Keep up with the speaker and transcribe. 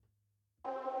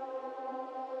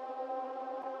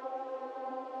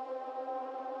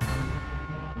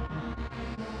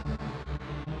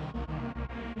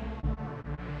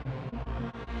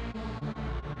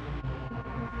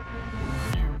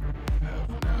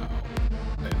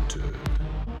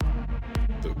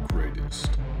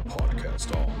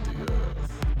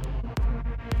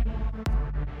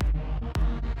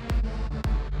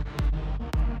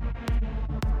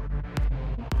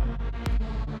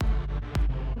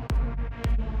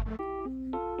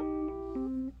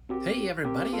Hey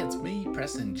everybody, it's me,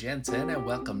 Preston Jensen, and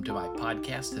welcome to my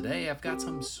podcast today. I've got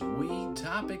some sweet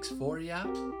topics for you.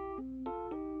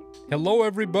 Hello,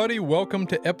 everybody. Welcome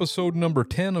to episode number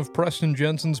 10 of Preston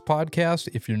Jensen's podcast.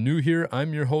 If you're new here,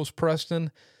 I'm your host,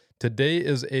 Preston. Today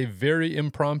is a very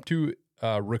impromptu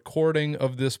recording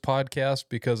of this podcast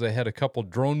because I had a couple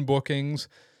drone bookings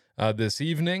this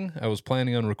evening. I was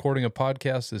planning on recording a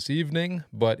podcast this evening,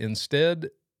 but instead,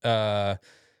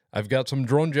 I've got some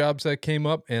drone jobs that came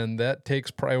up, and that takes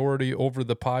priority over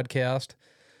the podcast.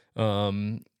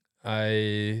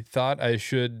 I thought I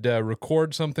should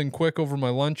record something quick over my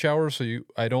lunch hour so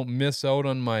I don't miss out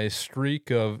on my streak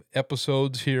of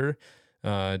episodes here.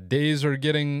 Days are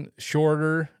getting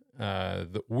shorter.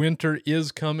 The winter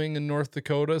is coming in North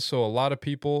Dakota, so a lot of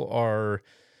people are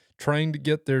trying to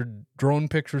get their drone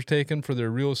pictures taken for their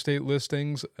real estate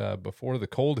listings before the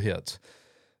cold hits.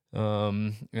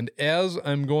 And as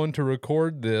I'm going to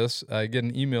record this, I get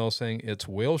an email saying it's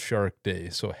Whale Shark Day.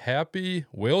 So happy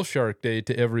Whale Shark Day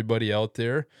to everybody out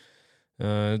there.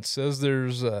 It says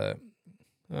there's,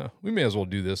 we may as well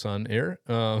do this on air.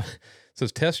 It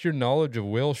says test your knowledge of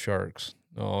whale sharks.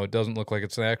 Oh, it doesn't look like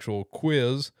it's an actual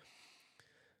quiz.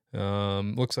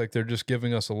 Looks like they're just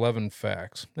giving us 11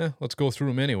 facts. Let's go through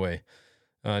them anyway.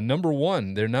 Number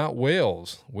one, they're not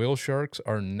whales. Whale sharks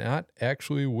are not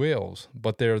actually whales,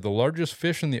 but they are the largest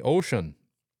fish in the ocean.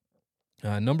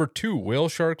 Number two, whale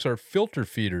sharks are filter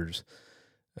feeders.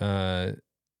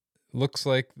 Looks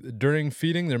like during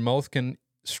feeding, their mouth can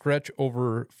stretch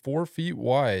over 4 feet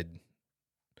wide.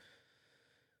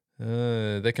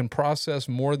 They can process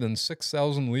more than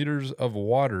 6,000 liters of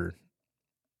water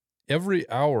every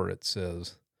hour, it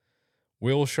says.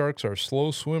 Whale sharks are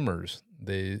slow swimmers.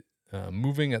 They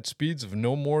moving at speeds of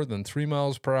no more than 3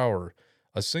 miles per hour.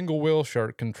 A single whale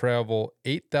shark can travel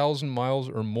 8,000 miles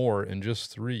or more in just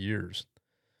 3 years.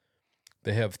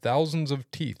 They have thousands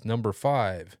of teeth. Number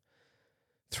five,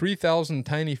 3,000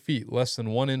 tiny feet less than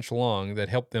 1 inch long that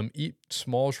help them eat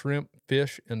small shrimp,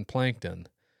 fish, and plankton.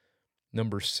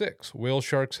 Number six, whale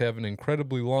sharks have an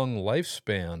incredibly long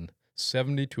lifespan,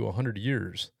 70 to 100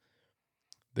 years.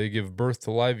 They give birth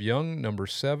to live young. Number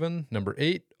seven. Number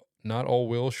eight, not all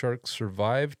whale sharks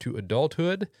survive to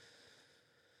adulthood.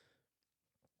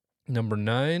 Number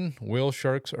nine, whale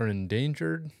sharks are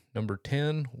endangered. Number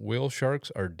 10, whale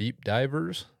sharks are deep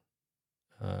divers.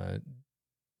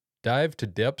 Dive to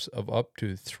depths of up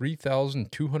to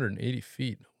 3,280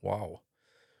 feet. Wow.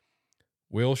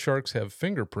 Whale sharks have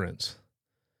fingerprints.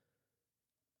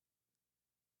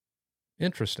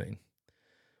 Interesting.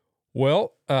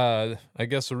 Well, I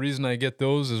guess the reason I get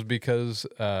those is because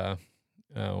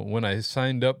when I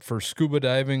signed up for scuba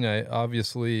diving, I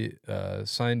obviously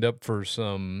signed up for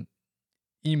some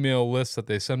email lists that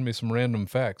they send me some random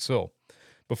facts. So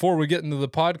before we get into the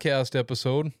podcast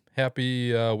episode,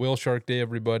 happy Whale Shark Day,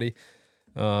 everybody.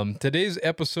 Today's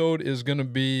episode is going to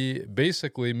be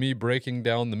basically me breaking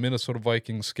down the Minnesota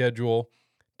Vikings schedule,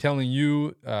 telling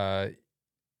you how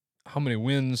many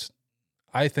wins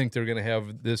I think they're going to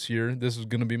have this year. This is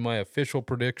going to be my official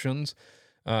predictions.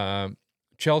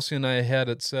 Chelsea and I had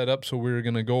it set up so we were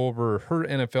going to go over her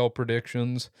NFL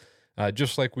predictions,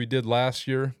 just like we did last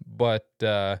year, but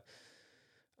we're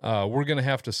going to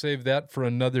have to save that for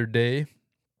another day.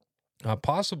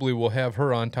 Possibly we'll have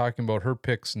her on talking about her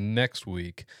picks next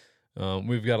week.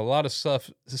 We've got a lot of stuff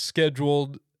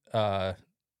scheduled,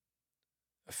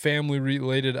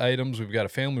 family-related items. We've got a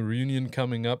family reunion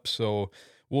coming up, so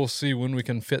we'll see when we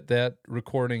can fit that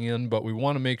recording in, but we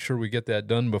want to make sure we get that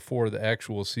done before the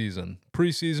actual season.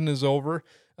 Preseason is over.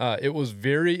 It was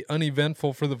very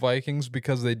uneventful for the Vikings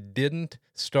because they didn't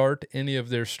start any of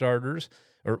their starters,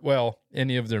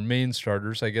 any of their main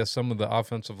starters. I guess some of the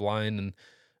offensive line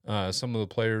and some of the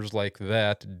players like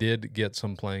that did get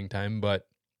some playing time, but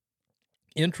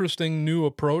interesting new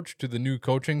approach to the new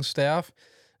coaching staff.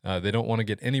 They don't want to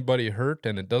get anybody hurt,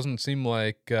 and it doesn't seem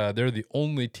like they're the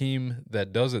only team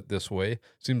that does it this way.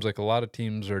 Seems like a lot of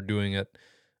teams are doing it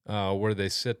where they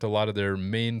sit a lot of their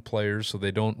main players so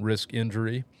they don't risk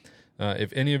injury.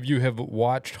 If any of you have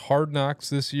watched Hard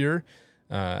Knocks this year,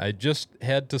 I just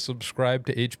had to subscribe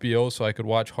to HBO so I could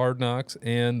watch Hard Knocks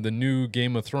and the new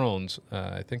Game of Thrones.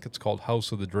 I think it's called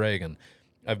House of the Dragon.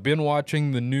 I've been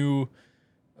watching the new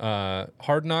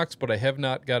Hard Knocks, but I have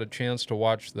not got a chance to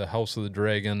watch the House of the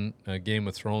Dragon Game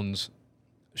of Thrones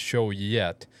show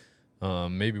yet.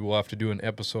 Maybe we'll have to do an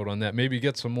episode on that. Maybe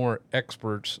get some more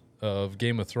experts of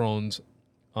Game of Thrones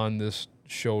on this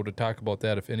show to talk about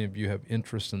that if any of you have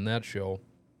interest in that show.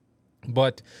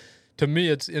 But to me,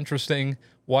 it's interesting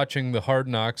watching the Hard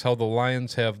Knocks, how the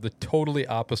Lions have the totally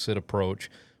opposite approach,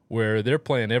 where they're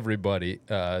playing everybody.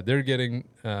 They're getting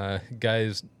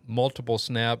guys multiple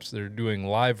snaps. They're doing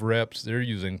live reps. They're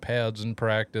using pads in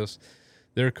practice.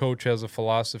 Their coach has a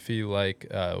philosophy like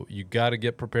you got to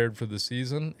get prepared for the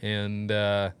season, and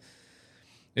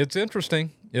it's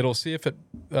interesting.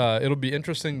 It'll be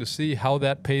interesting to see how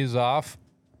that pays off.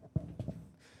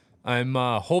 I'm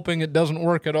hoping it doesn't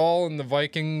work at all and the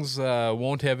Vikings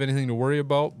won't have anything to worry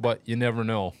about, but you never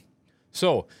know.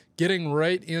 So, getting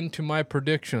right into my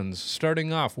predictions.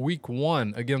 Starting off week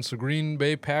 1 against the Green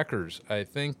Bay Packers. I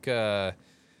think we're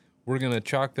going to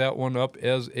chalk that one up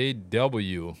as a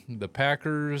W. The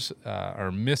Packers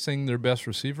are missing their best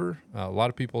receiver. A lot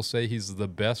of people say he's the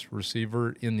best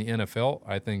receiver in the NFL.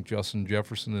 I think Justin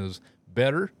Jefferson is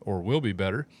better or will be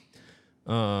better.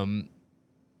 And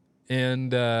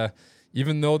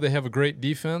even though they have a great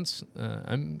defense,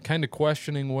 I'm kind of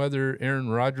questioning whether Aaron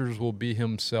Rodgers will be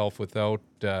himself without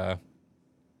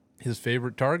his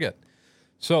favorite target.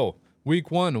 So, week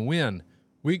 1, a win.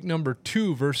 Week number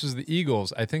 2 versus the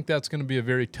Eagles. I think that's going to be a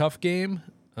very tough game,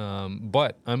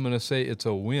 but I'm going to say it's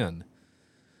a win.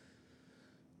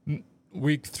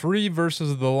 Week 3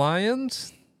 versus the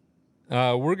Lions.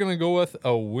 We're going to go with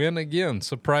a win again.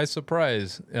 Surprise,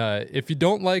 surprise. If you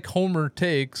don't like Homer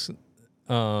takes,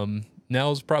 now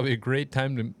is probably a great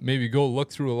time to maybe go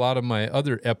look through a lot of my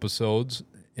other episodes,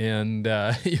 and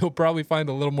you'll probably find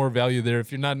a little more value there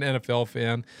if you're not an NFL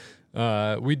fan.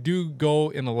 We do go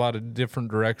in a lot of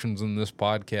different directions in this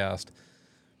podcast.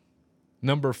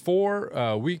 Number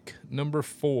 4, week number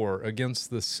 4 against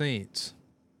the Saints.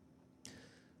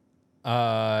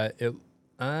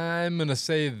 I'm going to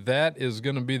say that is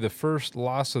going to be the first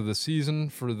loss of the season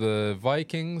for the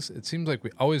Vikings. It seems like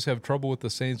we always have trouble with the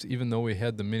Saints, even though we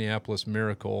had the Minneapolis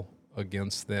Miracle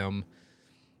against them.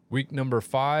 Week number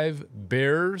 5,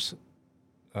 Bears.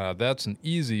 That's an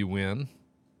easy win.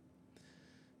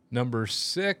 Number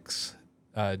 6,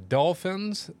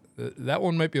 Dolphins. That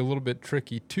one might be a little bit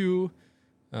tricky too.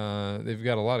 They've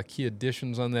got a lot of key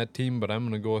additions on that team, but I'm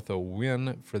going to go with a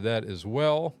win for that as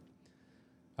well.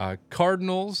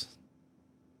 Cardinals,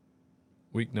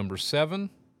 week number 7,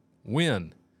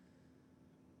 win.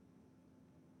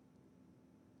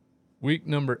 Week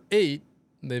number 8,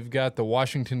 they've got the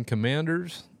Washington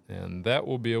Commanders, and that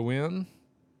will be a win.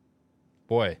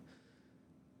 Boy,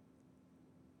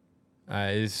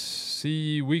 I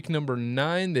see week number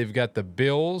 9, they've got the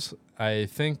Bills. I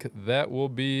think that will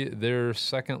be their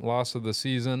second loss of the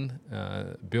season.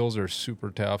 Bills are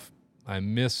super tough. I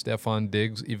miss Stephon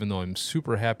Diggs, even though I'm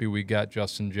super happy we got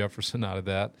Justin Jefferson out of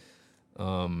that.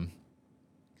 I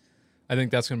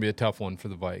think that's going to be a tough one for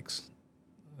the Vikes.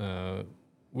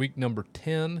 Week number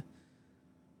 10.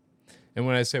 And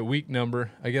when I say week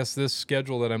number, I guess this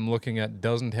schedule that I'm looking at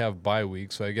doesn't have bye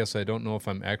weeks, so I guess I don't know if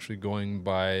I'm actually going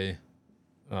by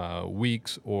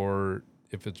weeks or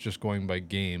if it's just going by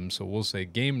games. So we'll say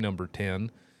game number 10.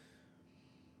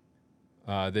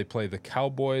 They play the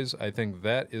Cowboys. I think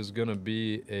that is going to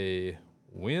be a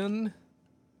win.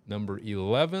 Number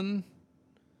 11,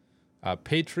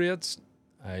 Patriots.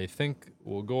 I think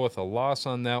we'll go with a loss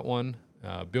on that one.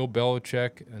 Bill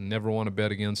Belichick, I never want to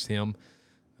bet against him.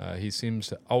 He seems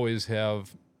to always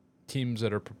have teams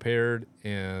that are prepared,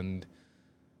 and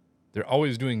they're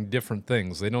always doing different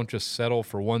things. They don't just settle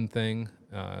for one thing.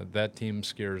 That team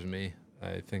scares me.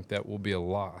 I think that will be a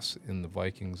loss in the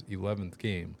Vikings' 11th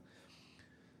game.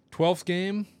 12th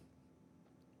game,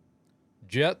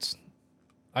 Jets.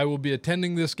 I will be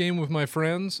attending this game with my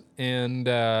friends, and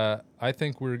I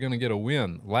think we're going to get a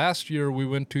win. Last year, we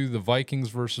went to the Vikings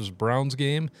versus Browns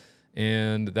game,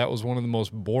 and that was one of the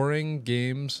most boring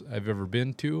games I've ever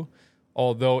been to,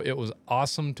 although it was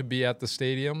awesome to be at the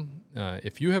stadium.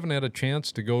 If you haven't had a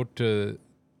chance to go to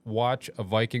watch a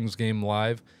Vikings game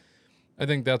live, I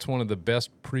think that's one of the best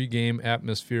pregame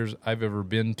atmospheres I've ever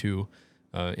been to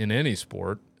in any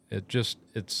sport.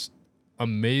 It's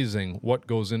amazing what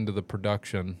goes into the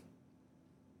production.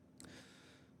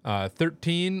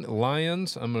 13,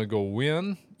 Lions. I'm going to go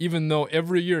win, even though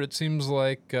every year it seems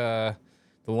like the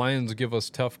Lions give us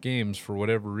tough games for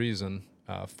whatever reason.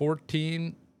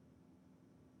 14,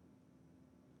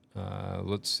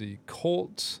 let's see,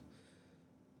 Colts.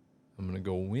 I'm going to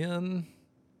go win.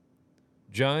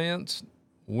 Giants,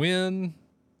 win.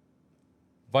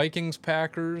 Vikings,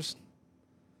 Packers.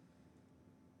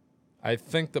 I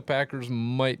think the Packers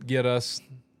might get us.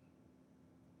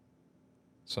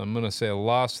 So I'm going to say a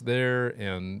loss there.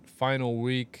 And final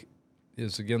week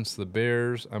is against the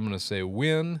Bears. I'm going to say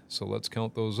win. So let's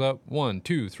count those up. 1,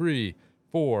 2, 3,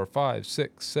 4, 5,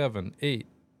 6, 7, 8,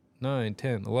 9,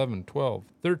 10, 11, 12,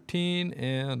 13,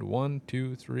 and 1,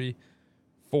 2, 3,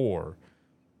 4.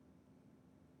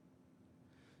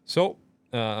 So,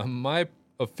 my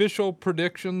official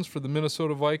predictions for the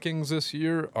Minnesota Vikings this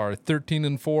year are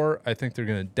 13-4. I think they're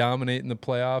going to dominate in the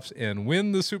playoffs and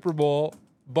win the Super Bowl.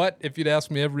 But if you'd ask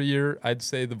me every year, I'd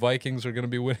say the Vikings are going to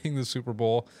be winning the Super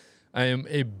Bowl. I am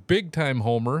a big-time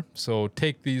homer, so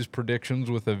take these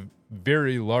predictions with a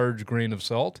very large grain of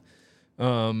salt.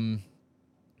 But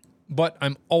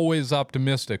I'm always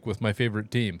optimistic with my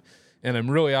favorite team. And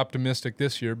I'm really optimistic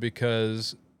this year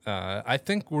because I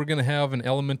think we're going to have an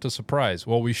element of surprise.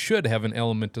 Well, we should have an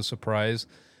element of surprise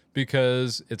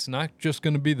because it's not just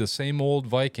going to be the same old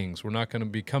Vikings. We're not going to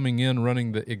be coming in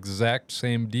running the exact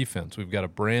same defense. We've got a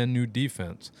brand new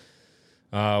defense.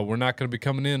 We're not going to be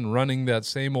coming in running that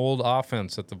same old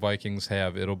offense that the Vikings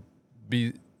have. It'll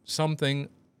be something,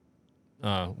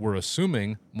 we're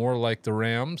assuming, more like the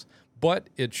Rams, but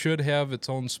it should have its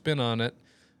own spin on it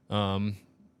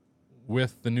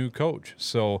with the new coach.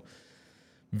 So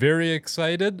very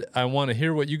excited. I want to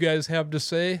hear what you guys have to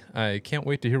say. I can't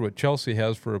wait to hear what Chelsea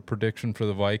has for a prediction for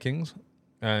the Vikings.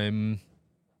 I'm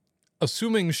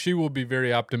assuming she will be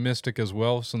very optimistic as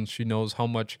well, since she knows how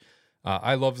much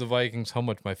I love the Vikings, how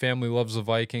much my family loves the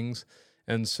Vikings.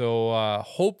 And so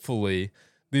hopefully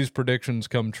these predictions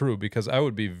come true, because I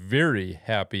would be very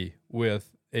happy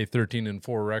with a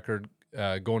 13-4 record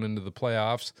going into the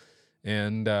playoffs.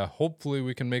 And hopefully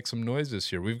we can make some noise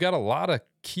this year. We've got a lot of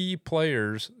key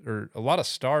players, or a lot of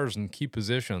stars in key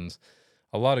positions,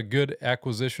 a lot of good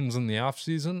acquisitions in the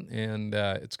offseason, and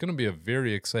it's going to be a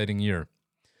very exciting year.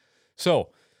 So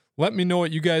let me know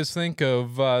what you guys think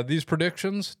of these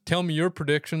predictions. Tell me your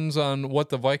predictions on what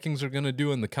the Vikings are going to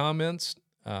do in the comments.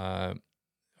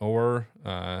 Or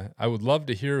I would love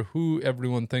to hear who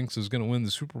everyone thinks is going to win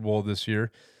the Super Bowl this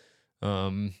year.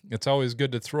 It's always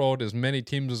good to throw out as many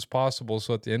teams as possible,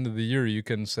 so at the end of the year you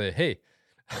can say, hey,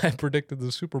 I predicted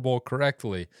the Super Bowl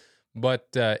correctly.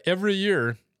 But every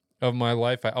year of my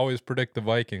life, I always predict the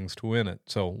Vikings to win it.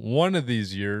 So one of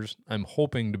these years, I'm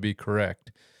hoping to be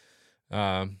correct.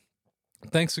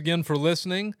 Thanks again for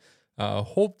listening.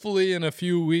 Hopefully in a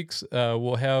few weeks,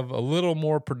 we'll have a little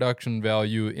more production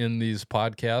value in these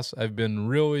podcasts. I've been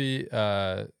really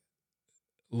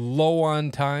low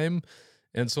on time,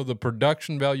 and so the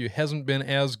production value hasn't been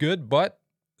as good, but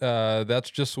that's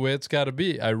just the way it's got to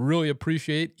be. I really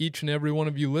appreciate each and every one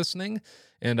of you listening,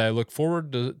 and I look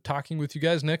forward to talking with you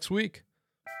guys next week.